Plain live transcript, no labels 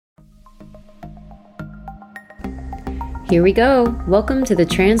Here we go. Welcome to the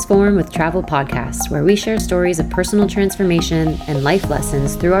Transform with Travel podcast, where we share stories of personal transformation and life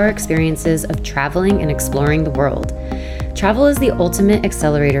lessons through our experiences of traveling and exploring the world. Travel is the ultimate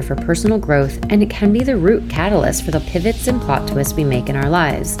accelerator for personal growth, and it can be the root catalyst for the pivots and plot twists we make in our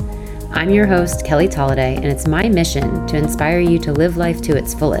lives. I'm your host, Kelly Tolliday, and it's my mission to inspire you to live life to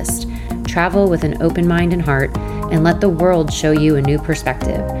its fullest, travel with an open mind and heart, and let the world show you a new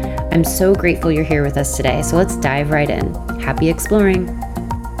perspective. I'm so grateful you're here with us today, so let's dive right in. Happy exploring.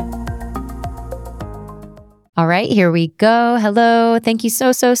 All right, here we go. Hello. Thank you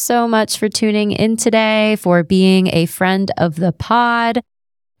so much for tuning in today, for being a friend of the pod.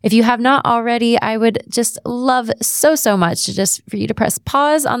 If you have not already, I would just love so much for you to press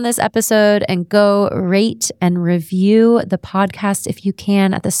pause on this episode and go rate and review the podcast if you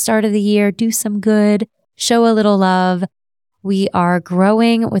can at the start of the year. Do some good, show a little love. We are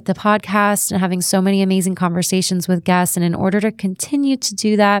growing with the podcast and having so many amazing conversations with guests. And in order to continue to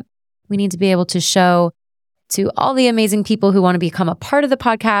do that, we need to be able to show to all the amazing people who want to become a part of the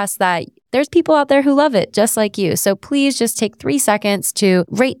podcast that there's people out there who love it just like you. So please just take 3 seconds to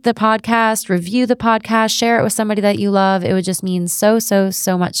rate the podcast, review the podcast, share it with somebody that you love. It would just mean so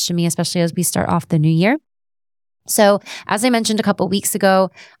much to me, especially as we start off the new year. So as I mentioned a couple weeks ago,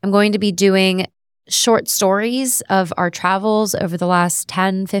 I'm going to be doing short stories of our travels over the last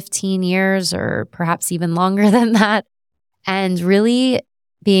 10, 15 years, or perhaps even longer than that, and really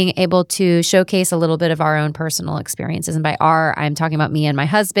being able to showcase a little bit of our own personal experiences. And by our, I'm talking about me and my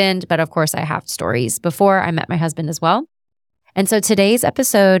husband, but of course I have stories before I met my husband as well. And so today's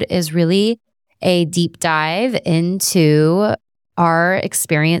episode is really a deep dive into our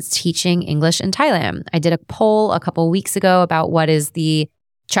experience teaching English in Thailand. I did a poll a couple weeks ago about what is the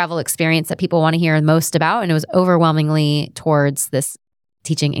travel experience that people want to hear most about, and it was overwhelmingly towards this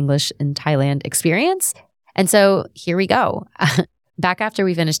teaching English in Thailand experience. And so here we go. Back after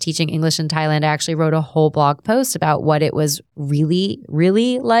we finished teaching English in Thailand, I actually wrote a whole blog post about what it was really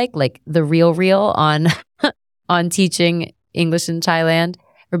like the real on on teaching English in Thailand,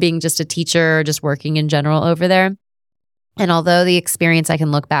 or being just a teacher, or just working in general over there. And although the experience I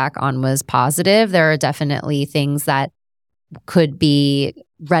can look back on was positive, there are definitely things that could be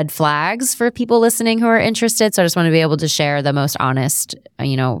red flags for people listening who are interested. So I just want to be able to share the most honest,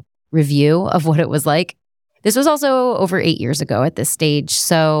 review of what it was like. This was also over 8 years ago at this stage,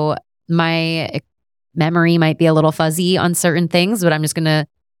 so my memory might be a little fuzzy on certain things, but I'm just going to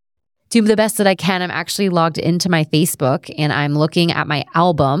do the best that I can. I'm actually logged into my Facebook, and I'm looking at my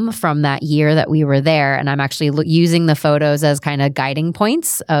album from that year that we were there, and I'm actually using the photos as kind of guiding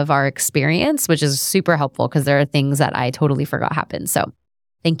points of our experience, which is super helpful because there are things that I totally forgot happened. So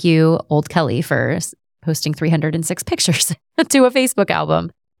thank you, old Kelly, for posting 306 pictures to a Facebook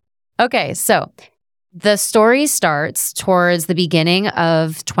album. Okay, so the story starts towards the beginning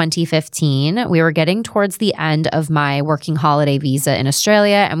of 2015. We were getting towards the end of my working holiday visa in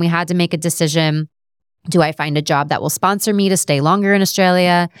Australia, and we had to make a decision. Do I find a job that will sponsor me to stay longer in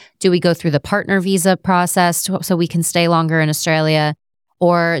Australia? Do we go through the partner visa process so we can stay longer in Australia?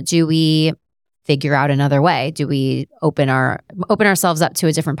 Or do we figure out another way? Do we open ourselves up to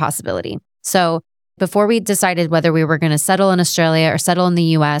a different possibility? So before we decided whether we were going to settle in Australia or settle in the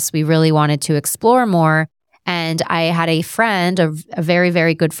US, we really wanted to explore more. And I had a friend, a very,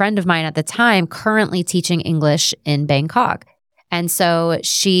 very good friend of mine at the time, currently teaching English in Bangkok. And so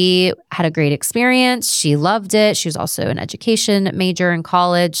she had a great experience. She loved it. She was also an education major in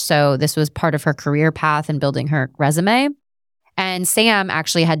college. So this was part of her career path and building her resume. And Sam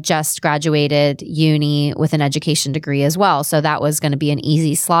actually had just graduated uni with an education degree as well. So that was going to be an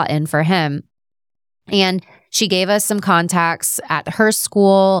easy slot in for him. And she gave us some contacts at her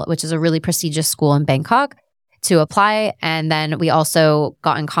school, which is a really prestigious school in Bangkok, to apply. And then we also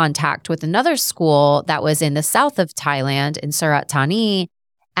got in contact with another school that was in the south of Thailand, in Surat Thani.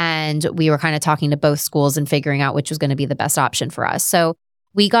 And we were kind of talking to both schools and figuring out which was going to be the best option for us. So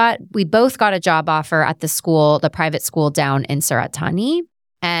we both got a job offer at the private school down in Surat Thani,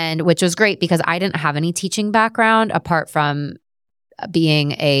 and which was great because I didn't have any teaching background apart from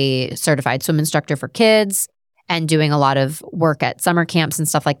being a certified swim instructor for kids and doing a lot of work at summer camps and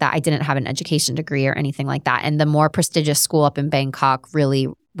stuff like that. I didn't have an education degree or anything like that. And the more prestigious school up in Bangkok really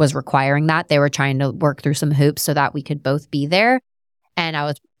was requiring that. They were trying to work through some hoops so that we could both be there. And I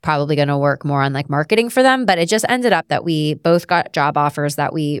was probably going to work more on like marketing for them. But it just ended up that we both got job offers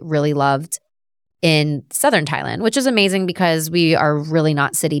that we really loved in southern Thailand, which is amazing because we are really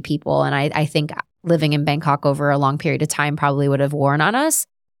not city people. And I think living in Bangkok over a long period of time probably would have worn on us.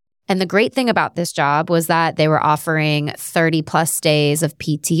 And the great thing about this job was that they were offering 30 plus days of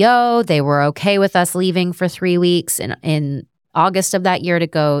PTO. They were okay with us leaving for 3 weeks in August of that year to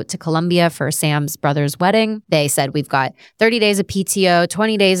go to Colombia for Sam's brother's wedding. They said, we've got 30 days of PTO,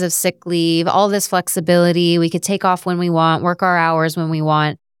 20 days of sick leave, all this flexibility. We could take off when we want, work our hours when we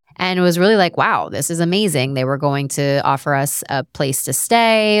want. And it was really like, wow, this is amazing. They were going to offer us a place to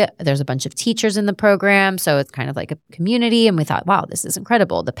stay. There's a bunch of teachers in the program. So it's kind of like a community. And we thought, wow, this is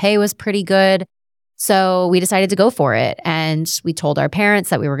incredible. The pay was pretty good. So we decided to go for it. And we told our parents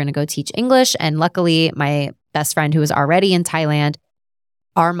that we were going to go teach English. And luckily, my best friend who was already in Thailand,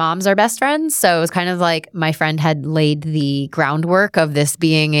 our moms are best friends. So it was kind of like my friend had laid the groundwork of this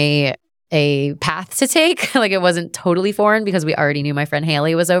being a path to take. Like it wasn't totally foreign because we already knew my friend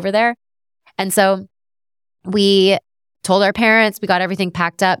Haley was over there. And so we told our parents, we got everything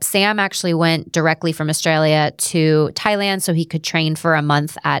packed up. Sam actually went directly from Australia to Thailand so he could train for a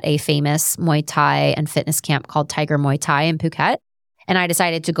month at a famous Muay Thai and fitness camp called Tiger Muay Thai in Phuket. And I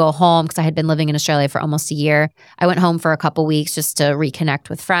decided to go home because I had been living in Australia for almost a year. I went home for a couple weeks just to reconnect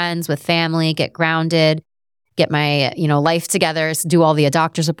with friends, with family, get grounded, get my, life together, do all the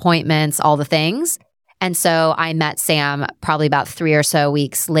doctor's appointments, all the things. And so I met Sam probably about 3 or so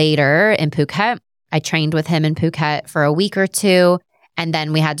weeks later in Phuket. I trained with him in Phuket for a week or two. And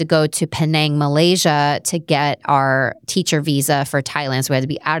then we had to go to Penang, Malaysia to get our teacher visa for Thailand. So we had to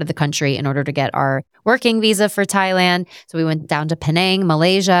be out of the country in order to get our working visa for Thailand. So we went down to Penang,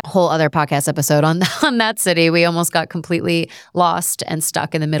 Malaysia, whole other podcast episode on that city. We almost got completely lost and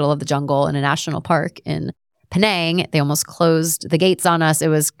stuck in the middle of the jungle in a national park in Penang. They almost closed the gates on us. It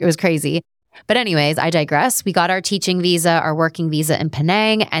was crazy. But anyways, I digress. We got our teaching visa, our working visa in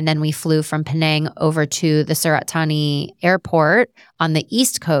Penang, and then we flew from Penang over to the Surat Thani airport on the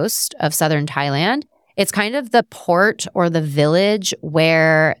east coast of southern Thailand. It's kind of the port or the village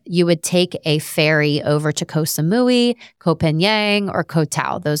where you would take a ferry over to Koh Samui, Koh Phangan, or Koh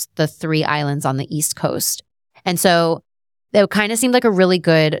Tao, the 3 islands on the east coast. And so it kind of seemed like a really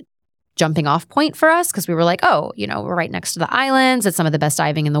good jumping off point for us because we were like, oh, we're right next to the islands. It's some of the best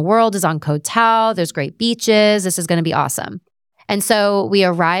diving in the world is on Koh Tao. There's great beaches. This is going to be awesome. And so we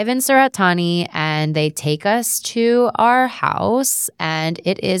arrive in Surat Thani and they take us to our house and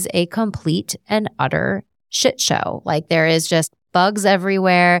it is a complete and utter shit show. Like there is just bugs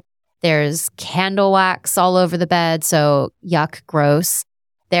everywhere. There's candle wax all over the bed. So yuck, gross.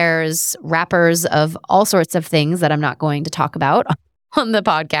 There's wrappers of all sorts of things that I'm not going to talk about on the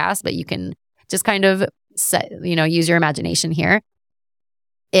podcast, but you can just kind of use your imagination here.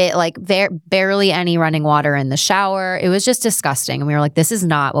 It barely any running water in the shower. It was just disgusting. And we were like, this is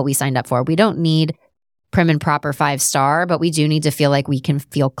not what we signed up for. We don't need prim and proper 5-star, but we do need to feel like we can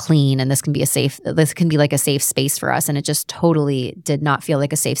feel clean and this can be like a safe space for us. And it just totally did not feel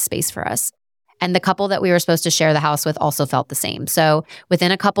like a safe space for us. And the couple that we were supposed to share the house with also felt the same. So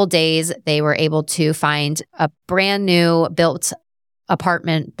within a couple days, they were able to find a brand new built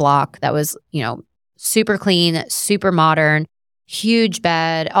apartment block that was, super clean, super modern, huge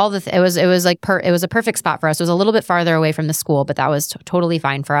bed, it was a perfect spot for us. It was a little bit farther away from the school, but that was totally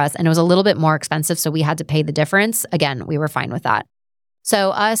fine for us. And it was a little bit more expensive, so we had to pay the difference. Again, we were fine with that.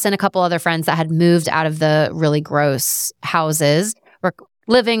 So us and a couple other friends that had moved out of the really gross houses were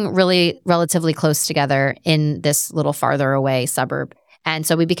living really relatively close together in this little farther away suburb. And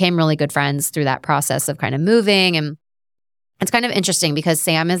so we became really good friends through that process of kind of moving. And it's kind of interesting because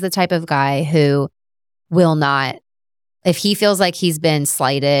Sam is the type of guy who will not, if he feels like he's been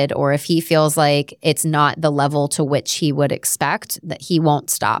slighted or if he feels like it's not the level to which he would expect, that he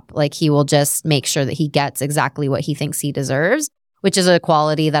won't stop. Like he will just make sure that he gets exactly what he thinks he deserves, which is a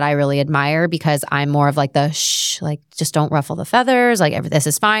quality that I really admire because I'm more of like just don't ruffle the feathers. Like this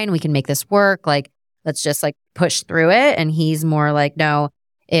is fine. We can make this work. Like, let's just push through it. And he's more like, no,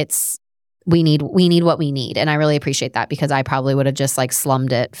 we need what we need. And I really appreciate that because I probably would have just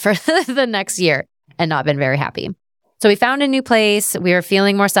slummed it for the next year and not been very happy. So we found a new place. We were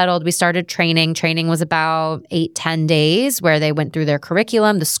feeling more settled. We started training. Training was about 8-10 days where they went through their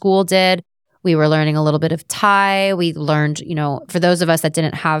curriculum. The school did. We were learning a little bit of Thai. We learned, for those of us that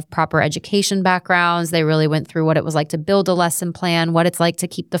didn't have proper education backgrounds, they really went through what it was like to build a lesson plan, what it's like to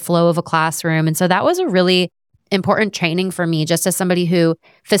keep the flow of a classroom. And so that was a really important training for me, just as somebody who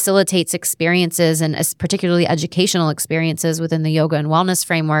facilitates experiences and particularly educational experiences within the yoga and wellness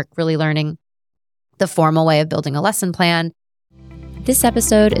framework, really learning the formal way of building a lesson plan. This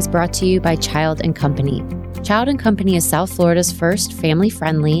episode is brought to you by Child & Company. Child & Company is South Florida's first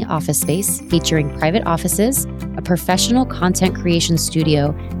family-friendly office space featuring private offices, a professional content creation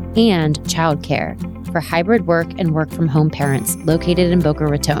studio, and childcare for hybrid work and work from home parents located in Boca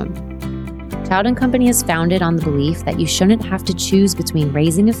Raton. Child & Company is founded on the belief that you shouldn't have to choose between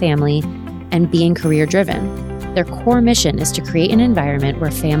raising a family and being career-driven. Their core mission is to create an environment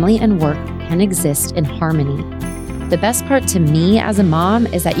where family and work can exist in harmony. The best part to me as a mom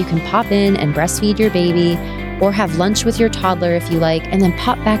is that you can pop in and breastfeed your baby or have lunch with your toddler if you like, and then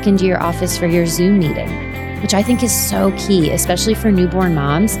pop back into your office for your Zoom meeting, which I think is so key, especially for newborn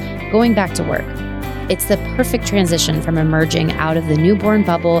moms going back to work. It's the perfect transition from emerging out of the newborn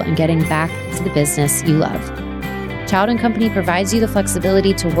bubble and getting back to the business you love. Child & Company provides you the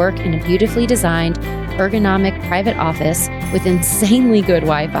flexibility to work in a beautifully designed, ergonomic private office with insanely good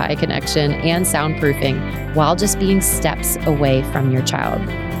Wi-Fi connection and soundproofing while just being steps away from your child.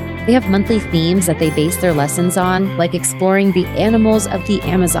 They have monthly themes that they base their lessons on, like exploring the animals of the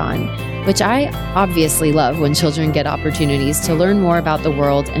Amazon, which I obviously love when children get opportunities to learn more about the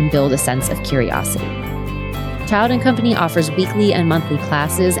world and build a sense of curiosity. Child & Company offers weekly and monthly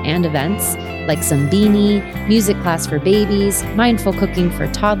classes and events like Zumbini, music class for babies, mindful cooking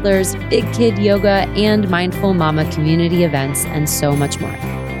for toddlers, big kid yoga, and mindful mama community events, and so much more.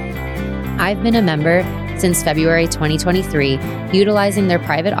 I've been a member since February 2023, utilizing their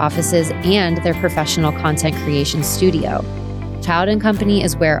private offices and their professional content creation studio. Child & Company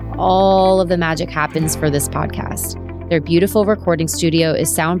is where all of the magic happens for this podcast. Their beautiful recording studio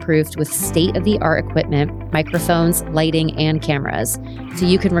is soundproofed with state-of-the-art equipment, microphones, lighting, and cameras, so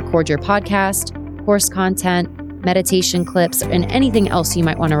you can record your podcast, course content, meditation clips, and anything else you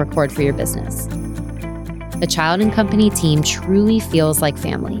might want to record for your business. The Child & Company team truly feels like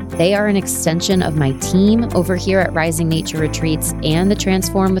family. They are an extension of my team over here at Rising Nature Retreats and the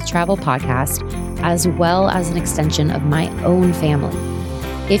Transform with Travel podcast, as well as an extension of my own family.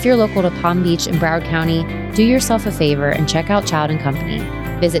 If you're local to Palm Beach and Broward County, do yourself a favor and check out Child & Company.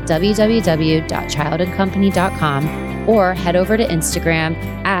 Visit www.childandcompany.com or head over to Instagram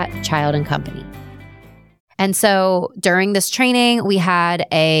at Child & Company. And so during this training, we had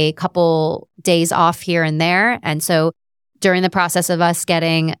a couple days off here and there. And so during the process of us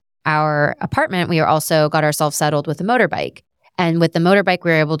getting our apartment, we also got ourselves settled with a motorbike. And with the motorbike,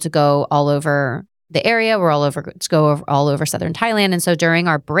 we were able to go all over the area. We're all over southern Thailand. And so during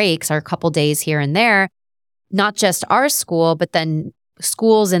our breaks, our couple days here and there, not just our school, but then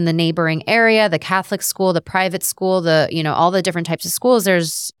schools in the neighboring area, the Catholic school, the private school, all the different types of schools,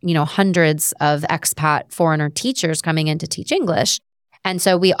 there's, hundreds of expat foreigner teachers coming in to teach English. And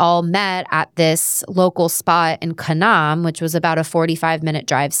so we all met at this local spot in Kanam, which was about a 45-minute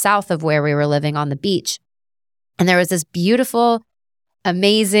drive south of where we were living on the beach. And there was this beautiful,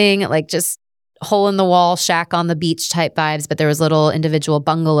 amazing, just hole-in-the-wall, shack on the beach type vibes, but there was little individual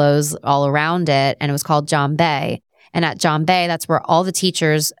bungalows all around it, and it was called John Bay. And at John Bay, that's where all the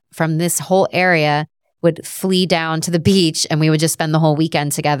teachers from this whole area would flee down to the beach, and we would just spend the whole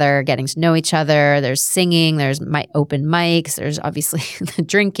weekend together getting to know each other. There's singing, there's open mics, there's obviously the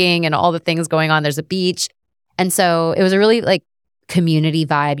drinking and all the things going on. There's a beach. And so it was a really community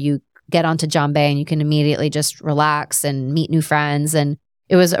vibe. You get onto John Bay and you can immediately just relax and meet new friends. And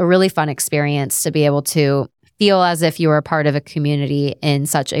it was a really fun experience to be able to feel as if you were a part of a community in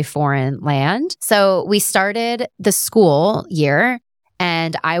such a foreign land. So we started the school year,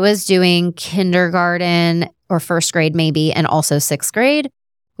 and I was doing kindergarten or first grade maybe, and also sixth grade,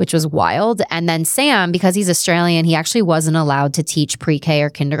 which was wild. And then Sam, because he's Australian, he actually wasn't allowed to teach pre-K or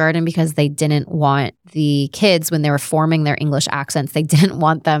kindergarten because they didn't want the kids, when they were forming their English accents, they didn't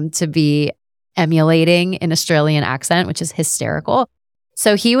want them to be emulating an Australian accent, which is hysterical.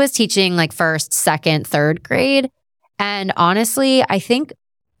 So he was teaching first, second, third grade. And honestly, I think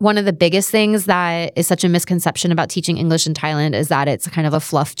one of the biggest things that is such a misconception about teaching English in Thailand is that it's kind of a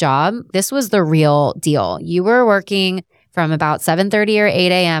fluff job. This was the real deal. You were working from about 7:30 or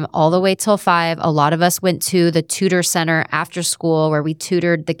 8 a.m. all the way till 5. A lot of us went to the tutor center after school where we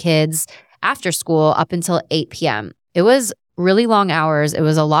tutored the kids after school up until 8 p.m. It was really long hours. It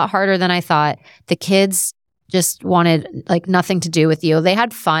was a lot harder than I thought. The kids just wanted nothing to do with you. They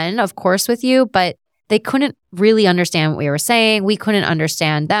had fun, of course, with you, but they couldn't really understand what we were saying. We couldn't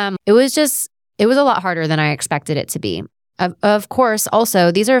understand them. It was a lot harder than I expected it to be. Of course,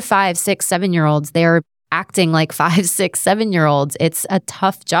 also, these are 5, 6, 7-year-olds. They're acting like 5, 6, 7-year-olds. It's a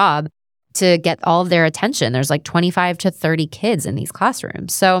tough job to get all of their attention. There's 25 to 30 kids in these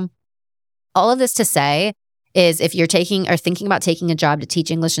classrooms. So all of this to say is if you're taking or thinking about taking a job to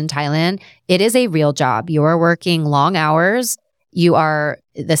teach English in Thailand, it is a real job. You are working long hours. You are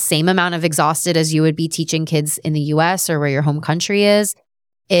the same amount of exhausted as you would be teaching kids in the US or where your home country is.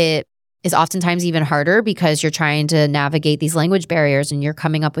 It is oftentimes even harder because you're trying to navigate these language barriers and you're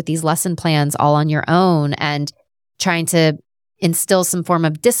coming up with these lesson plans all on your own and trying to instill some form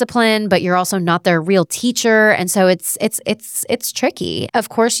of discipline, but you're also not their real teacher. And so it's tricky. Of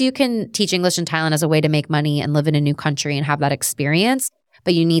course, you can teach English in Thailand as a way to make money and live in a new country and have that experience.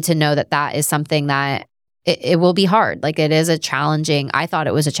 But you need to know that that is something that it will be hard. Like it is I thought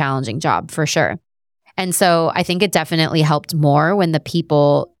it was a challenging job for sure. And so I think it definitely helped more when the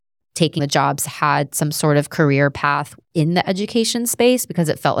people taking the jobs had some sort of career path in the education space, because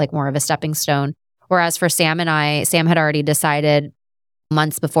it felt like more of a stepping stone. Whereas for Sam and I, Sam had already decided 6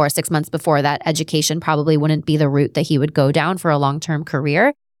 months before, that education probably wouldn't be the route that he would go down for a long-term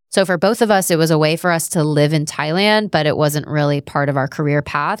career. So for both of us, it was a way for us to live in Thailand, but it wasn't really part of our career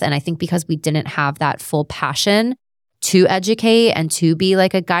path. And I think because we didn't have that full passion to educate and to be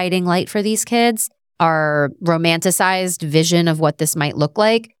like a guiding light for these kids, our romanticized vision of what this might look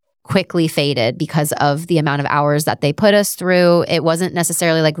like quickly faded because of the amount of hours that they put us through. It wasn't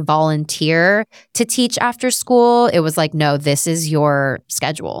necessarily like volunteer to teach after school. It was like, no, this is your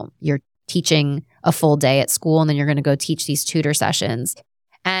schedule. You're teaching a full day at school, and then you're going to go teach these tutor sessions.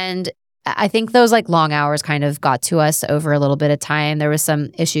 And I think those like long hours kind of got to us over a little bit of time. There was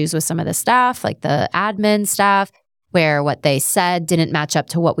some issues with some of the staff, like the admin staff, where what they said didn't match up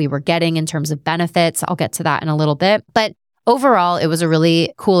to what we were getting in terms of benefits. I'll get to that in a little bit. But overall, it was a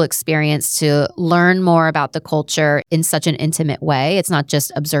really cool experience to learn more about the culture in such an intimate way. It's not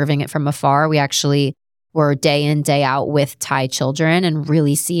just observing it from afar. We actually were day in, day out with Thai children and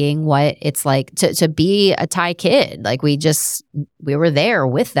really seeing what it's like to be a Thai kid. Like we were there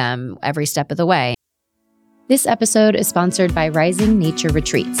with them every step of the way. This episode is sponsored by Rising Nature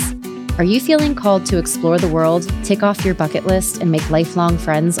Retreats. Are you feeling called to explore the world, tick off your bucket list, and make lifelong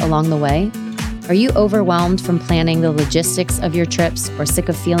friends along the way? Are you overwhelmed from planning the logistics of your trips, or sick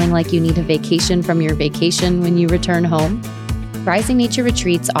of feeling like you need a vacation from your vacation when you return home? Rising Nature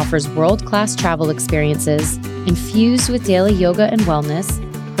Retreats offers world-class travel experiences infused with daily yoga and wellness,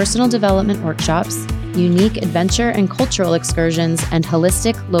 personal development workshops, unique adventure and cultural excursions, and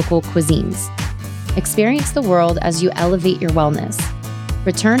holistic local cuisines. Experience the world as you elevate your wellness.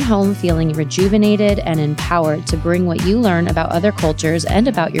 Return home feeling rejuvenated and empowered to bring what you learn about other cultures and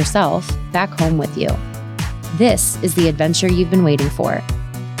about yourself back home with you. This is the adventure you've been waiting for.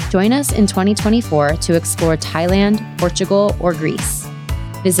 Join us in 2024 to explore Thailand, Portugal, or Greece.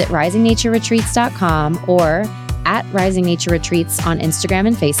 Visit risingnatureretreats.com or at Rising Nature Retreats on Instagram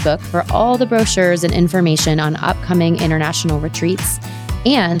and Facebook for all the brochures and information on upcoming international retreats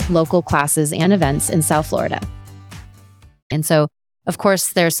and local classes and events in South Florida. And so, of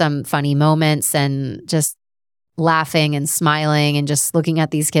course, there's some funny moments and just laughing and smiling and just looking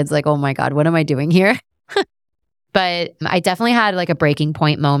at these kids like, oh my God, what am I doing here? But I definitely had like a breaking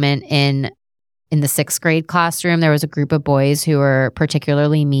point moment in the 6th grade classroom. There was a group of boys who were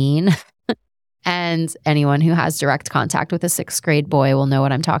particularly mean. And anyone who has direct contact with a 6th grade boy will know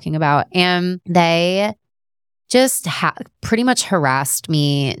what I'm talking about. And they just pretty much harassed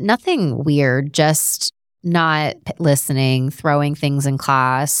me. Nothing weird, just not listening, throwing things in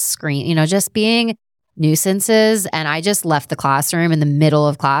class, just being nuisances. And I just left the classroom in the middle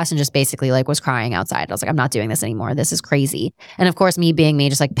of class and just basically like was crying outside. I was like, I'm not doing this anymore. This is crazy. And of course, me being me,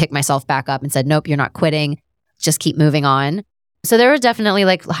 just like picked myself back up and said, nope, you're not quitting. Just keep moving on. So there were definitely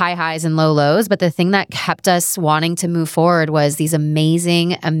like high highs and low lows. But the thing that kept us wanting to move forward was these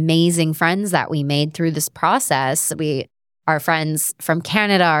amazing, amazing friends that we made through this process. Our friends from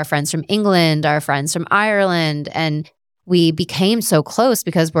Canada, our friends from England, our friends from Ireland, and we became so close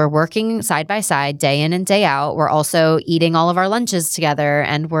because we're working side by side, day in and day out. We're also eating all of our lunches together,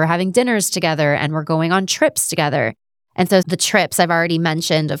 and we're having dinners together, and we're going on trips together. And so the trips I've already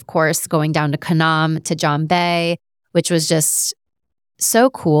mentioned, of course, going down to Kanam, to John Bay, which was just so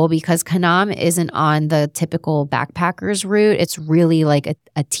cool because Kanam isn't on the typical backpackers route. It's really like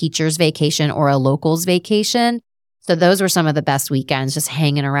a teacher's vacation or a local's vacation. So those were some of the best weekends, just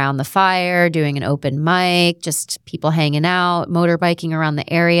hanging around the fire, doing an open mic, just people hanging out, motorbiking around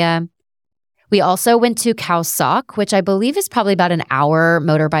the area. We also went to Khao Sok, which I believe is probably about an hour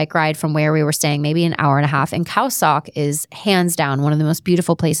motorbike ride from where we were staying, maybe an hour and a half. And Khao Sok is hands down one of the most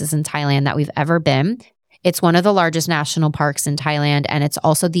beautiful places in Thailand that we've ever been. It's one of the largest national parks in Thailand, and it's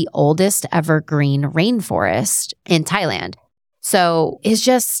also the oldest evergreen rainforest in Thailand. So it's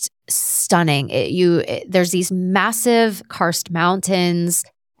just stunning. There's these massive karst mountains,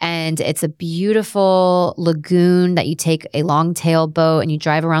 and it's a beautiful lagoon that you take a long tail boat and you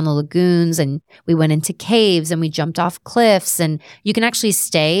drive around the lagoons, and we went into caves and we jumped off cliffs, and you can actually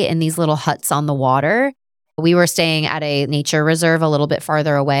stay in these little huts on the water. We were staying at a nature reserve a little bit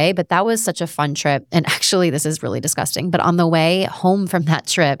farther away, but that was such a fun trip. And actually, this is really disgusting, but on the way home from that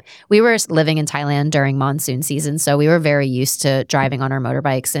trip, we were living in Thailand during monsoon season. So we were very used to driving on our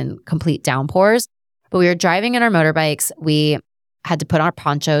motorbikes in complete downpours. But we were driving in our motorbikes. We had to put our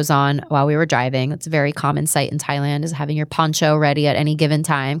ponchos on while we were driving. It's a very common sight in Thailand, is having your poncho ready at any given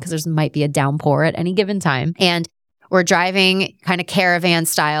time because there might be a downpour at any given time. And we're driving kind of caravan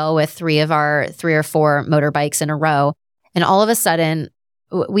style with three or four motorbikes in a row. And all of a sudden,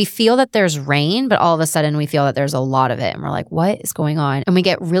 we feel that there's rain, but all of a sudden we feel that there's a lot of it. And we're like, what is going on? And we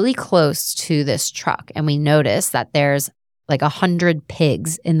get really close to this truck and we notice that there's like 100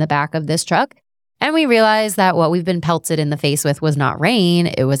 pigs in the back of this truck. And we realize that what we've been pelted in the face with was not rain.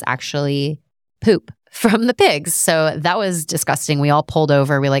 It was actually poop from the pigs. So that was disgusting. We all pulled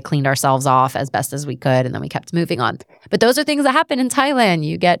over. We cleaned ourselves off as best as we could. And then we kept moving on. But those are things that happen in Thailand.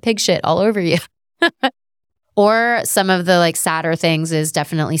 You get pig shit all over you. Or some of the sadder things is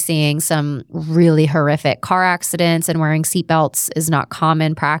definitely seeing some really horrific car accidents, and wearing seatbelts is not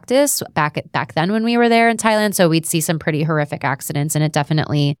common practice back then when we were there in Thailand. So we'd see some pretty horrific accidents, and it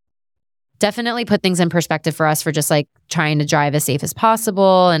definitely put things in perspective for us for just trying to drive as safe as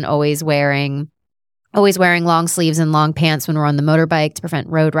possible and always wearing long sleeves and long pants when we're on the motorbike to prevent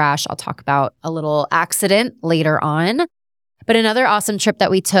road rash. I'll talk about a little accident later on. But another awesome trip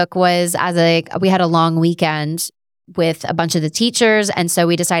that we took was we had a long weekend with a bunch of the teachers. And so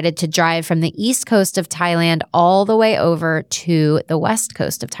we decided to drive from the east coast of Thailand all the way over to the west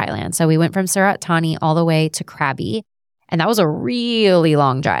coast of Thailand. So we went from Surat Thani all the way to Krabi. And that was a really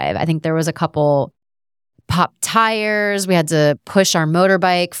long drive. I think there was a couple pop tires. We had to push our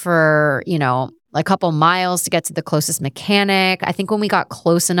motorbike for, a couple miles to get to the closest mechanic. I think when we got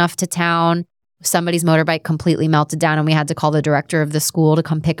close enough to town, somebody's motorbike completely melted down and we had to call the director of the school to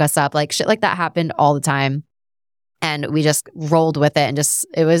come pick us up. Shit like that happened all the time. And we just rolled with it, and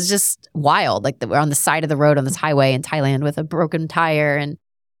it was just wild. We're on the side of the road on this highway in Thailand with a broken tire, and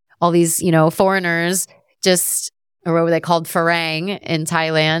all these, foreigners or what were they called? Farang in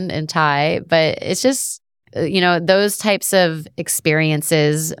Thailand, in Thai. But it's just, those types of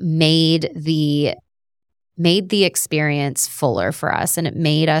experiences made the experience fuller for us, and it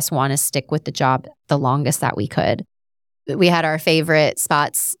made us want to stick with the job the longest that we could. We had our favorite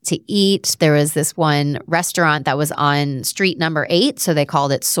spots to eat. There was this one restaurant that was on street number 8, so they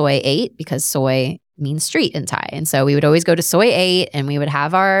called it Soy 8 because soy means street in Thai. And so we would always go to Soy 8 and we would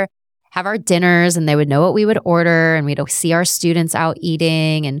have our dinners, and they would know what we would order, and we'd see our students out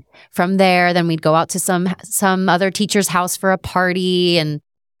eating. And from there, then we'd go out to some other teacher's house for a party, and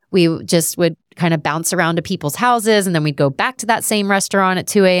we just would kind of bounce around to people's houses, and then we'd go back to that same restaurant at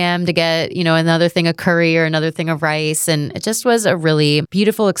 2 a.m. to get, another thing of curry or another thing of rice. And it just was a really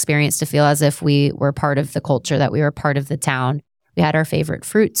beautiful experience to feel as if we were part of the culture, that we were part of the town. We had our favorite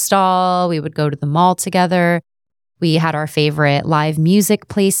fruit stall. We would go to the mall together. We had our favorite live music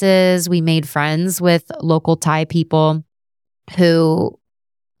places. We made friends with local Thai people who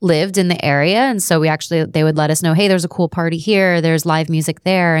lived in the area. And so they would let us know, hey, there's a cool party here. There's live music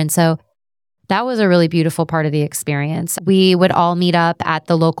there. And so that was a really beautiful part of the experience. We would all meet up at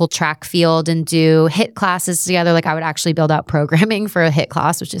the local track field and do HIIT classes together. I would actually build out programming for a HIIT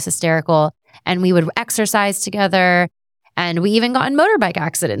class, which is hysterical. And we would exercise together. And we even got in motorbike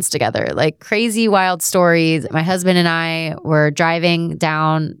accidents together, crazy, wild stories. My husband and I were driving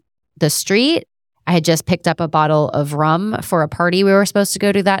down the street. I had just picked up a bottle of rum for a party we were supposed to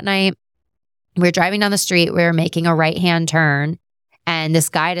go to that night. We were driving down the street. We were making a right-hand turn. And this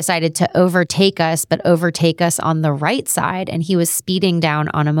guy decided to overtake us, but overtake us on the right side. And he was speeding down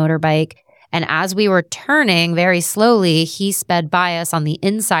on a motorbike. And as we were turning very slowly, he sped by us on the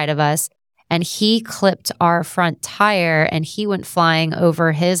inside of us. And he clipped our front tire, and he went flying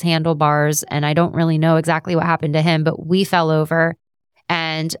over his handlebars. And I don't really know exactly what happened to him, but we fell over.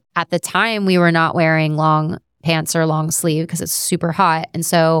 And at the time, we were not wearing long pants or long sleeve because it's super hot. And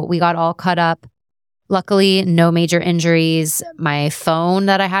so we got all cut up. Luckily, no major injuries. My phone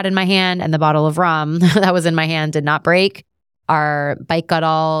that I had in my hand and the bottle of rum that was in my hand did not break. Our bike got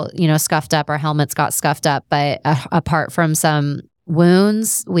all, scuffed up. Our helmets got scuffed up. But apart from some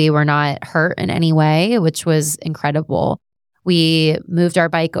wounds, we were not hurt in any way, which was incredible. We moved our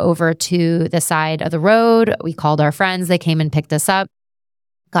bike over to the side of the road. We called our friends. They came and picked us up,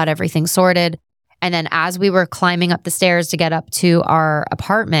 got everything sorted. And then as we were climbing up the stairs to get up to our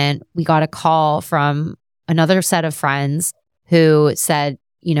apartment, we got a call from another set of friends who said,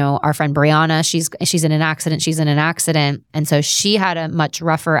 our friend Brianna, she's in an accident. She's in an accident. And so she had a much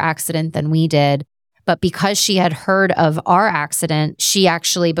rougher accident than we did. But because she had heard of our accident, she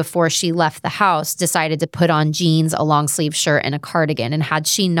actually, before she left the house, decided to put on jeans, a long sleeve shirt, and a cardigan. And had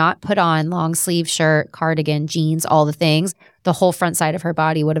she not put on long sleeve shirt, cardigan, jeans, all the things, the whole front side of her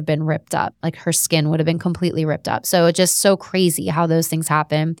body would have been ripped up. Like her skin would have been completely ripped up. So it's just so crazy how those things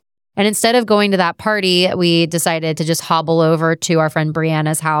happen. And instead of going to that party, we decided to just hobble over to our friend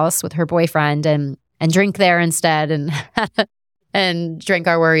Brianna's house with her boyfriend and drink there instead and drink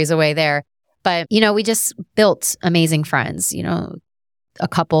our worries away there. But, we just built amazing friends. A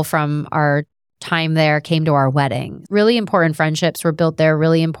couple from our time there came to our wedding. Really important friendships were built there.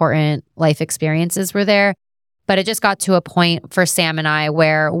 Really important life experiences were there. But it just got to a point for Sam and I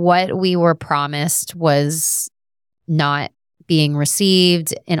where what we were promised was not being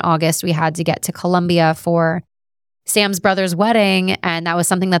received. In August, we had to get to Colombia for Sam's brother's wedding. And that was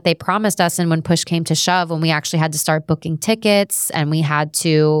something that they promised us. And when push came to shove, when we actually had to start booking tickets and we had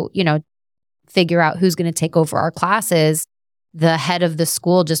to, figure out who's going to take over our classes, the head of the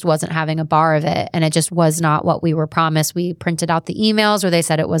school just wasn't having a bar of it. And it just was not what we were promised. We printed out the emails where they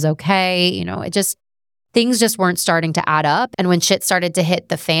said it was okay. Things just weren't starting to add up. And when shit started to hit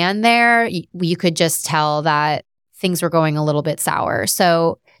the fan there, you could just tell that things were going a little bit sour.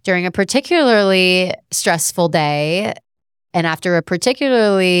 So during a particularly stressful day, and after a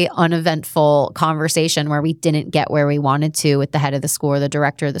particularly uneventful conversation where we didn't get where we wanted to with the head of the school or the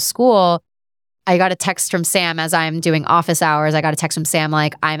director of the school, I got a text from Sam as I'm doing office hours. I got a text from Sam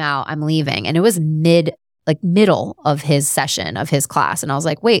like, I'm out, I'm leaving. And it was middle of his session of his class. And I was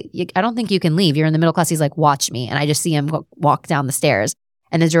like, wait, I don't think you can leave. You're in the middle class. He's like, watch me. And I just see him walk down the stairs.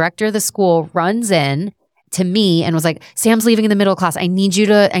 And the director of the school runs in to me and was like, Sam's leaving in the middle class. I need you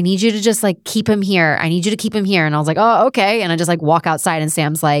to just like keep him here. I need you to keep him here. And I was like, oh, okay. And I just like walk outside and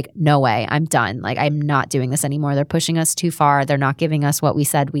Sam's like, no way, I'm done. Like, I'm not doing this anymore. They're pushing us too far. They're not giving us what we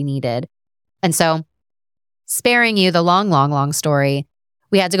said we needed. And so, sparing you the long story,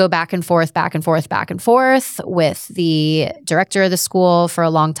 we had to go back and forth with the director of the school for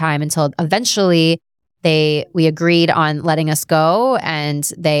a long time until eventually we agreed on letting us go,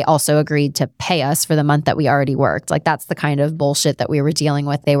 and they also agreed to pay us for the month that we already worked. Like, that's the kind of bullshit that we were dealing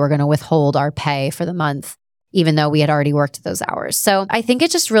with. They were going to withhold our pay for the month, even though we had already worked those hours. So I think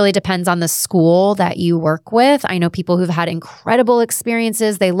it just really depends on the school that you work with. I know people who've had incredible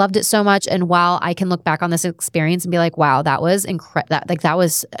experiences. They loved it so much. And while I can look back on this experience and be like, wow, that was that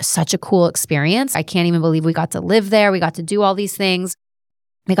was such a cool experience. I can't even believe we got to live there. We got to do all these things.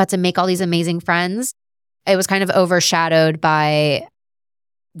 We got to make all these amazing friends. It was kind of overshadowed by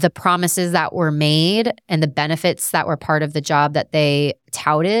the promises that were made and the benefits that were part of the job that they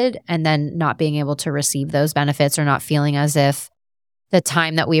touted, and then not being able to receive those benefits or not feeling as if the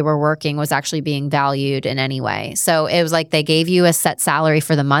time that we were working was actually being valued in any way. So it was like they gave you a set salary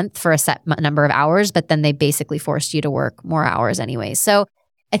for the month for a set number of hours, but then they basically forced you to work more hours anyway. So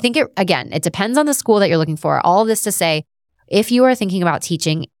I think it depends on the school that you're looking for. All of this to say, if you are thinking about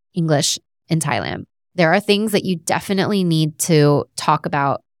teaching English in Thailand, there are things that you definitely need to talk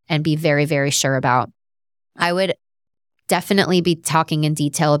about and be very, very sure about. I would definitely be talking in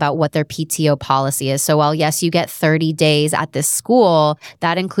detail about what their PTO policy is. So while yes, you get 30 days at this school,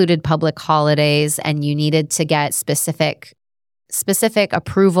 that included public holidays, and you needed to get specific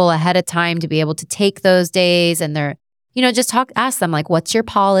approval ahead of time to be able to take those days. And they're, ask them like, what's your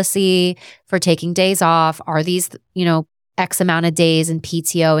policy for taking days off? Are these, X amount of days in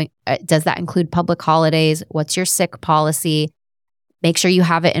PTO? Does that include public holidays? What's your sick policy? Make sure you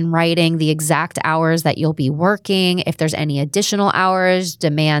have it in writing, the exact hours that you'll be working. If there's any additional hours,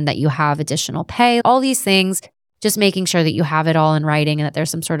 demand that you have additional pay. All these things, just making sure that you have it all in writing and that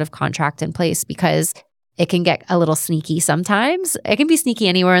there's some sort of contract in place, because it can get a little sneaky sometimes. It can be sneaky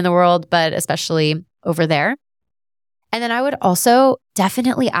anywhere in the world, but especially over there. And then I would also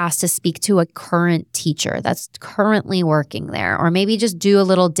definitely ask to speak to a current teacher that's currently working there, or maybe just do a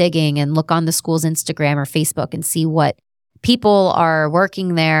little digging and look on the school's Instagram or Facebook and see what people are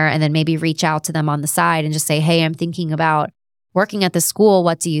working there, and then maybe reach out to them on the side and just say, hey, I'm thinking about working at the school.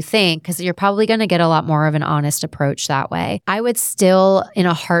 What do you think? Because you're probably going to get a lot more of an honest approach that way. I would still, in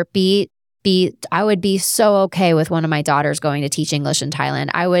a heartbeat, I would be so okay with one of my daughters going to teach English in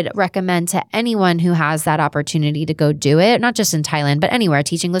Thailand. I would recommend to anyone who has that opportunity to go do it, not just in Thailand, but anywhere.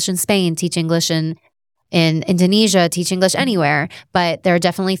 Teach English in Spain, teach English in Indonesia, teach English anywhere. But there are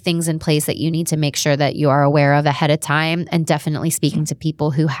definitely things in place that you need to make sure that you are aware of ahead of time, and definitely speaking to people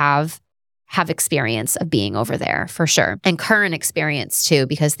who have experience of being over there for sure. And current experience too,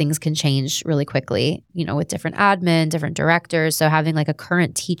 because things can change really quickly, with different admin, different directors. So having like a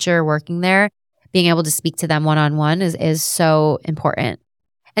current teacher working there, being able to speak to them one-on-one is so important.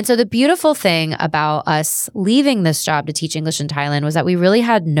 And so the beautiful thing about us leaving this job to teach English in Thailand was that we really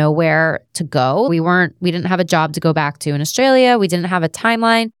had nowhere to go. We didn't have a job to go back to in Australia. We didn't have a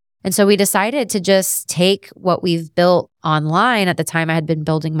timeline. And so we decided to just take what we've built online. At the time, I had been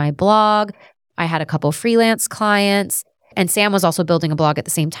building my blog. I had a couple freelance clients, and Sam was also building a blog at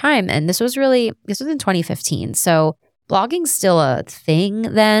the same time. And this was in 2015. So blogging's still a thing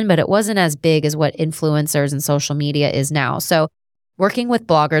then, but it wasn't as big as what influencers and social media is now. So working with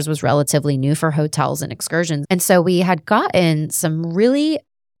bloggers was relatively new for hotels and excursions. And so we had gotten some really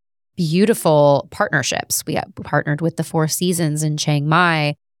beautiful partnerships. We partnered with the Four Seasons in Chiang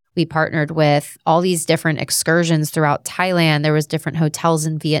Mai. We partnered with all these different excursions throughout Thailand. There was different hotels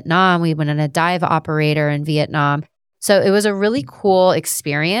in Vietnam. We went on a dive operator in Vietnam. So it was a really cool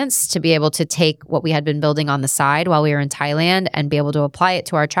experience to be able to take what we had been building on the side while we were in Thailand and be able to apply it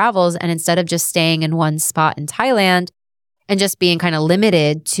to our travels. And instead of just staying in one spot in Thailand and just being kind of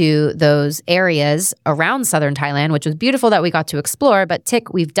limited to those areas around southern Thailand, which was beautiful that we got to explore, but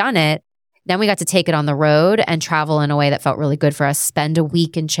we've done it. Then we got to take it on the road and travel in a way that felt really good for us. Spend a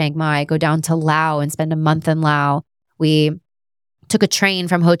week in Chiang Mai, go down to Laos and spend a month in Laos. We took a train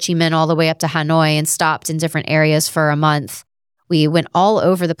from Ho Chi Minh all the way up to Hanoi and stopped in different areas for a month. We went all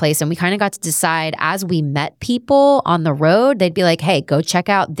over the place, and we kind of got to decide as we met people on the road, they'd be like, hey, go check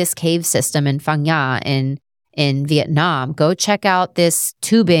out this cave system in Phang Nga in Vietnam. Go check out this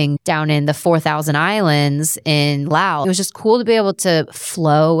tubing down in the 4,000 Islands in Laos. It was just cool to be able to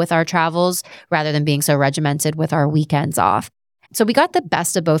flow with our travels rather than being so regimented with our weekends off. So we got the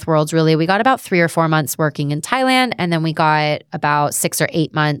best of both worlds, really. We got about 3 or 4 months working in Thailand, and then we got about 6 or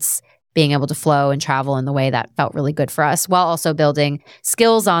 8 months being able to flow and travel in the way that felt really good for us, while also building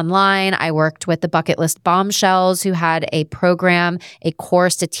skills online. I worked with the Bucket List Bombshells, who had a program, a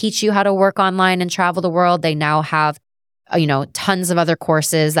course to teach you how to work online and travel the world. They now have, tons of other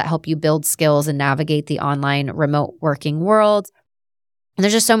courses that help you build skills and navigate the online remote working world. And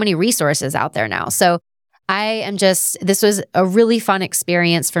there's just so many resources out there now. So this was a really fun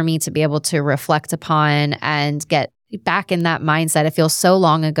experience for me to be able to reflect upon and get back in that mindset. It feels so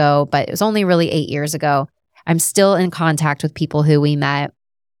long ago, but it was only really 8 years ago. I'm still in contact with people who we met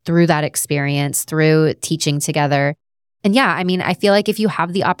through that experience, through teaching together. And yeah, I feel like if you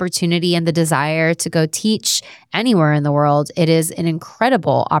have the opportunity and the desire to go teach anywhere in the world, it is an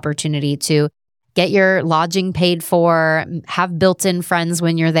incredible opportunity to get your lodging paid for, have built-in friends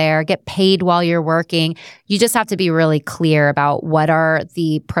when you're there, get paid while you're working. You just have to be really clear about what are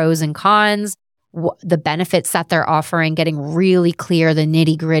the pros and cons, the benefits that they're offering, getting really clear the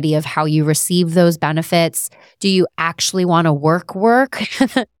nitty-gritty of how you receive those benefits. Do you actually want to work?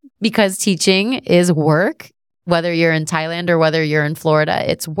 Because teaching is work. Whether you're in Thailand or whether you're in Florida,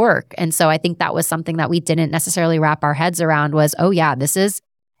 it's work. And so I think that was something that we didn't necessarily wrap our heads around was, oh yeah, this is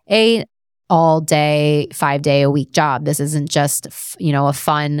a all-day, 5-day-a-week job. This isn't just, a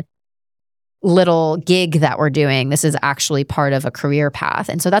fun little gig that we're doing. This is actually part of a career path.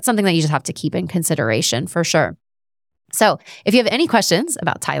 And so that's something that you just have to keep in consideration for sure. So if you have any questions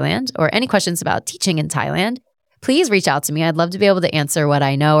about Thailand or any questions about teaching in Thailand, please reach out to me. I'd love to be able to answer what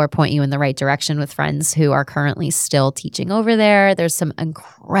I know or point you in the right direction with friends who are currently still teaching over there. There's some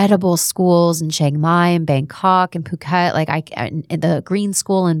incredible schools in Chiang Mai and Bangkok and Phuket, in the Green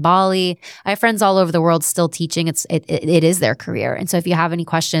School in Bali. I have friends all over the world still teaching. It is their career. And so if you have any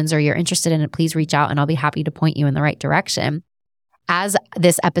questions or you're interested in it, please reach out and I'll be happy to point you in the right direction. As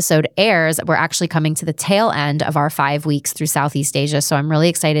this episode airs, we're actually coming to the tail end of our 5 weeks through Southeast Asia. So I'm really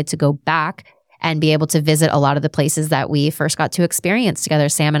excited to go back and be able to visit a lot of the places that we first got to experience together.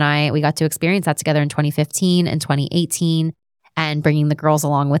 Sam and we got to experience that together in 2015 and 2018 and bringing the girls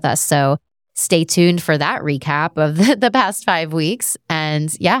along with us. So stay tuned for that recap of the past 5 weeks.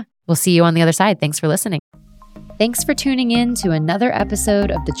 And yeah, we'll see you on the other side. Thanks for listening. Thanks for tuning in to another episode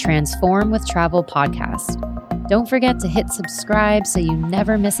of the Transform with Travel podcast. Don't forget to hit subscribe so you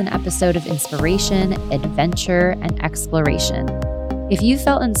never miss an episode of inspiration, adventure, and exploration. If you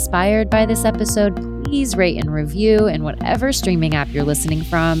felt inspired by this episode, please rate and review in whatever streaming app you're listening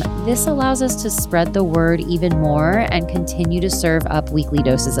from. This allows us to spread the word even more and continue to serve up weekly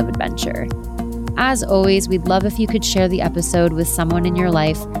doses of adventure. As always, we'd love if you could share the episode with someone in your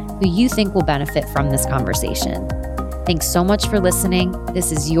life who you think will benefit from this conversation. Thanks so much for listening.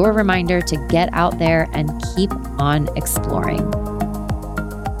 This is your reminder to get out there and keep on exploring.